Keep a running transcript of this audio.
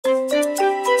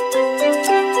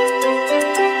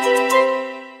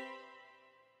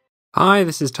Hi,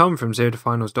 this is Tom from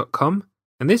ZeroToFinals.com.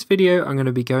 In this video, I'm going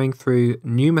to be going through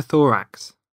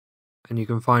pneumothorax, and you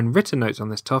can find written notes on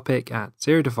this topic at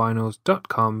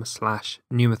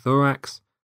ZeroToFinals.com/pneumothorax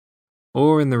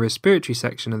or in the respiratory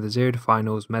section of the Zero to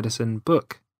Finals medicine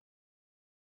book.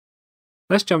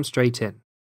 Let's jump straight in.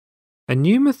 A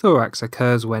pneumothorax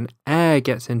occurs when air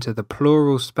gets into the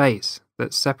pleural space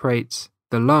that separates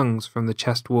the lungs from the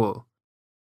chest wall.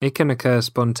 It can occur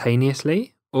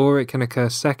spontaneously, or it can occur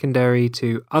secondary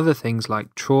to other things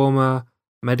like trauma,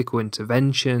 medical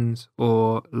interventions,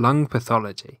 or lung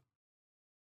pathology.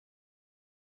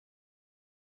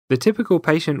 The typical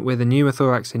patient with a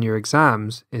pneumothorax in your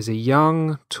exams is a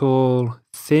young, tall,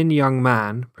 thin young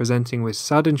man presenting with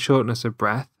sudden shortness of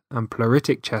breath and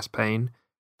pleuritic chest pain,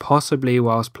 possibly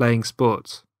whilst playing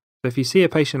sports. So if you see a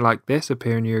patient like this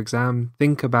appear in your exam,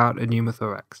 think about a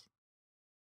pneumothorax.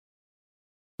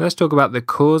 Let's talk about the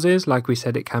causes. Like we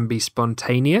said, it can be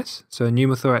spontaneous, so a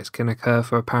pneumothorax can occur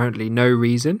for apparently no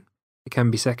reason. It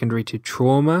can be secondary to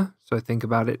trauma, so think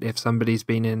about it if somebody's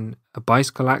been in a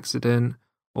bicycle accident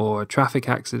or a traffic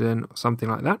accident or something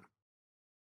like that.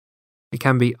 It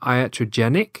can be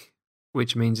iatrogenic,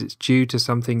 which means it's due to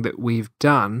something that we've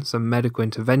done, some medical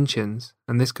interventions,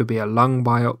 and this could be a lung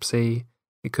biopsy,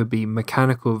 it could be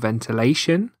mechanical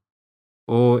ventilation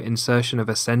or insertion of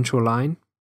a central line.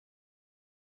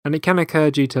 And it can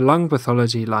occur due to lung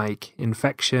pathology like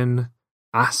infection,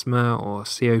 asthma, or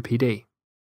COPD.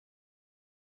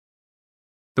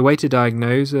 The way to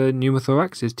diagnose a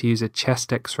pneumothorax is to use a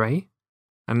chest X-ray,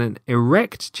 and an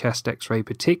erect chest X-ray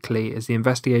particularly is the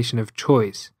investigation of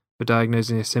choice for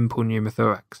diagnosing a simple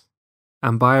pneumothorax.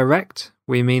 And by erect,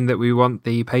 we mean that we want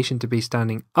the patient to be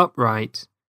standing upright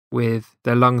with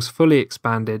their lungs fully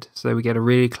expanded so we get a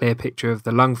really clear picture of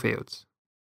the lung fields.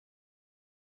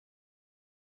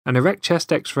 An erect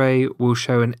chest X-ray will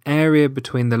show an area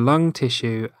between the lung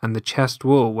tissue and the chest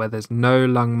wall where there's no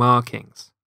lung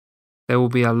markings. There will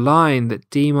be a line that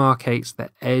demarcates the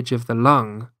edge of the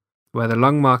lung where the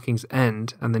lung markings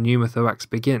end and the pneumothorax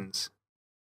begins.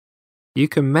 You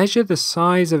can measure the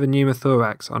size of a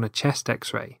pneumothorax on a chest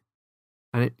X-ray,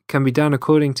 and it can be done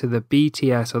according to the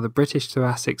BTS or the British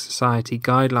Thoracic Society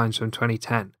guidelines from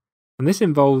 2010. And this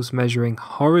involves measuring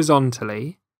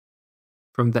horizontally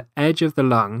from the edge of the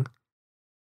lung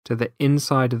to the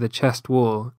inside of the chest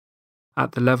wall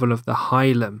at the level of the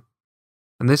hilum,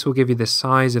 and this will give you the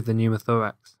size of the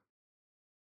pneumothorax.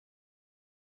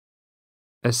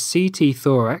 A CT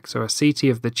thorax, or a CT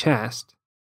of the chest,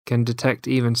 can detect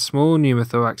even small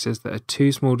pneumothoraxes that are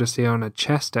too small to see on a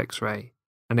chest X-ray,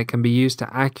 and it can be used to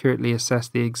accurately assess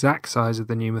the exact size of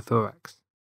the pneumothorax.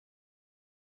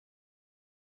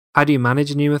 How do you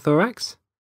manage a pneumothorax?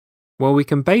 Well, we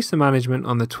can base the management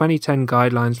on the 2010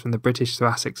 guidelines from the British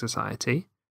Thoracic Society.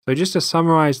 So just to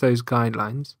summarise those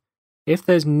guidelines, if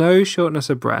there's no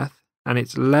shortness of breath and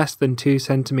it's less than 2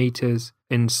 centimetres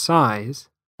in size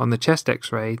on the chest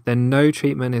X-ray, then no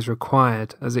treatment is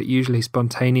required as it usually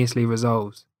spontaneously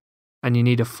resolves. And you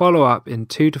need a follow-up in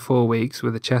 2 to 4 weeks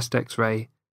with a chest X-ray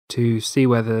to see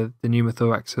whether the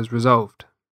pneumothorax has resolved.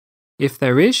 If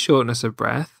there is shortness of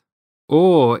breath,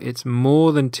 or it's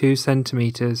more than 2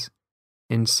 centimetres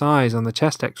in size on the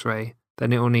chest X-ray,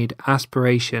 then it will need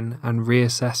aspiration and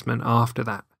reassessment after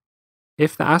that.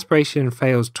 If the aspiration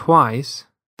fails twice,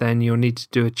 then you'll need to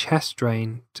do a chest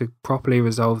drain to properly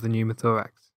resolve the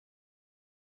pneumothorax.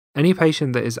 Any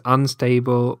patient that is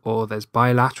unstable, or there's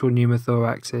bilateral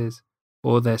pneumothoraxes,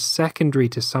 or they're secondary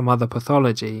to some other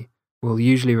pathology, will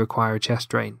usually require a chest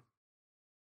drain.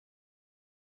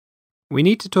 We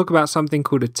need to talk about something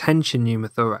called a tension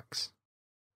pneumothorax.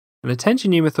 An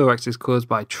tension pneumothorax is caused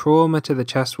by trauma to the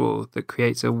chest wall that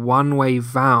creates a one-way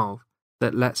valve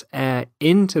that lets air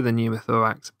into the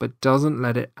pneumothorax but doesn't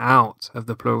let it out of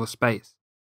the pleural space.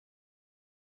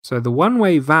 So the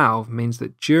one-way valve means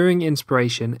that during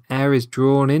inspiration, air is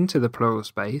drawn into the pleural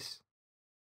space,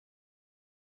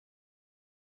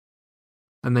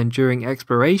 and then during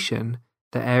expiration,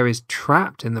 the air is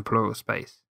trapped in the pleural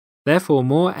space. Therefore,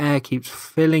 more air keeps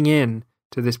filling in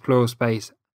to this pleural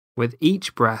space with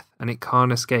each breath, and it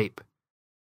can't escape.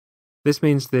 This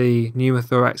means the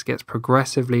pneumothorax gets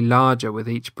progressively larger with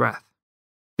each breath.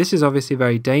 This is obviously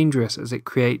very dangerous as it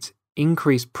creates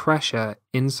increased pressure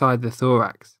inside the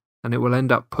thorax, and it will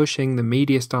end up pushing the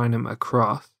mediastinum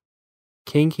across,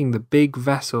 kinking the big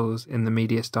vessels in the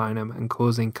mediastinum and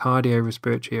causing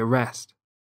cardiorespiratory arrest.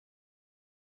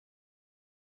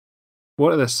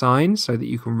 What are the signs so that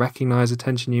you can recognize a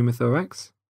tension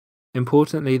pneumothorax?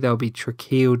 Importantly, there'll be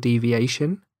tracheal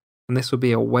deviation, and this will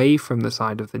be away from the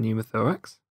side of the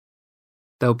pneumothorax.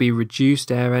 There'll be reduced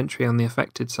air entry on the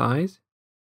affected side.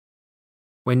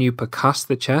 When you percuss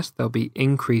the chest, there'll be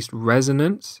increased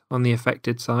resonance on the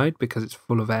affected side because it's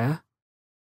full of air,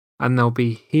 and there'll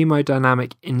be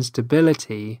hemodynamic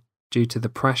instability due to the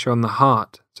pressure on the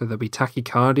heart, so there'll be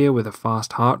tachycardia with a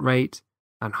fast heart rate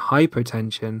and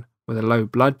hypotension with a low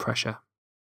blood pressure.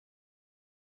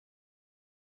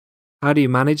 How do you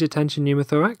manage a tension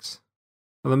pneumothorax?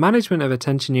 Well, the management of a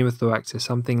tension pneumothorax is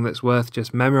something that's worth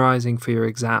just memorizing for your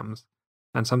exams,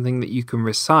 and something that you can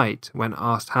recite when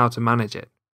asked how to manage it.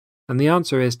 And the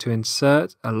answer is to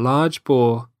insert a large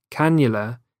bore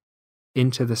cannula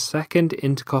into the second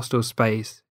intercostal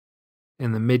space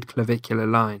in the midclavicular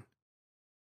line.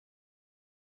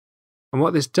 And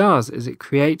what this does is it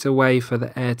creates a way for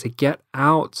the air to get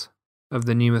out of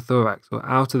the pneumothorax or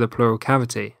out of the pleural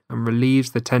cavity and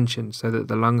relieves the tension so that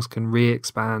the lungs can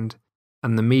re-expand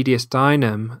and the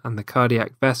mediastinum and the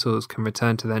cardiac vessels can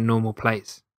return to their normal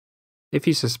place. If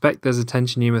you suspect there's a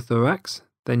tension pneumothorax,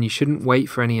 then you shouldn't wait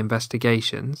for any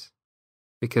investigations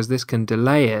because this can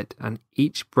delay it, and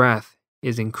each breath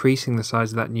is increasing the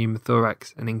size of that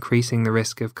pneumothorax and increasing the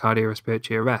risk of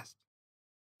cardiorespiratory arrest.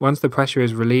 Once the pressure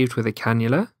is relieved with a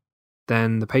cannula,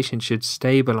 then the patient should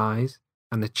stabilize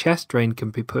and a chest drain can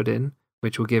be put in,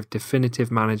 which will give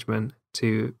definitive management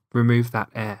to remove that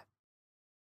air.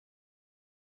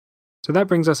 So that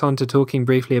brings us on to talking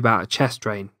briefly about a chest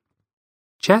drain.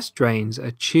 Chest drains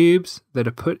are tubes that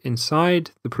are put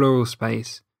inside the pleural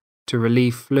space to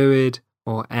relieve fluid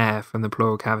or air from the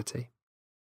pleural cavity.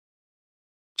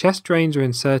 Chest drains are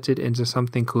inserted into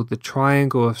something called the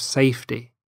triangle of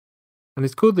safety. And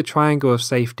it's called the triangle of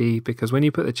safety because when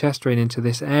you put the chest drain into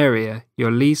this area,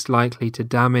 you're least likely to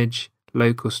damage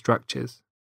local structures.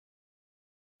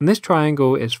 And this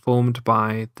triangle is formed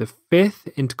by the fifth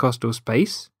intercostal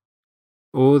space,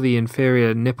 or the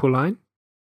inferior nipple line,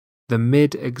 the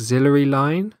mid-axillary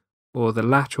line, or the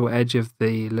lateral edge of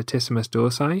the latissimus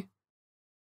dorsi,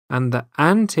 and the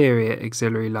anterior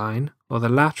axillary line, or the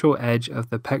lateral edge of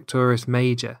the pectoris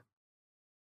major.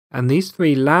 And these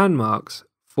three landmarks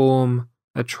form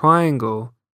a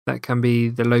triangle that can be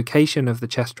the location of the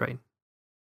chest drain.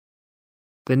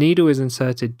 The needle is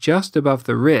inserted just above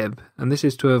the rib, and this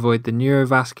is to avoid the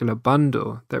neurovascular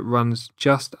bundle that runs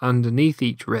just underneath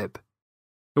each rib.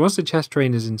 So once the chest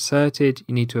drain is inserted,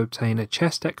 you need to obtain a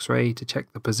chest X-ray to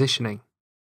check the positioning.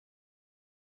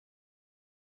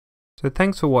 So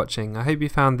thanks for watching. I hope you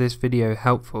found this video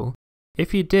helpful.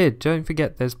 If you did, don't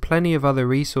forget there's plenty of other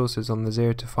resources on the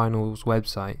Zero to Finals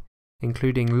website,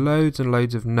 including loads and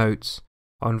loads of notes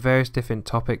on various different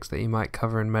topics that you might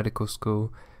cover in medical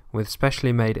school with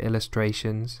specially made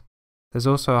illustrations. There's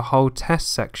also a whole test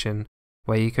section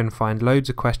where you can find loads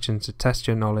of questions to test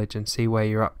your knowledge and see where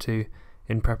you're up to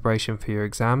in preparation for your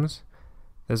exams.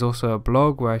 There's also a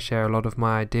blog where I share a lot of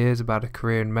my ideas about a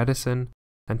career in medicine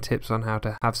and tips on how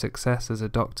to have success as a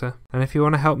doctor. And if you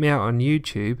want to help me out on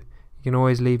YouTube, you can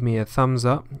always leave me a thumbs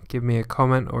up, give me a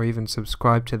comment, or even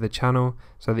subscribe to the channel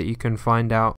so that you can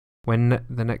find out when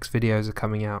the next videos are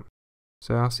coming out.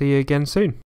 So I'll see you again soon.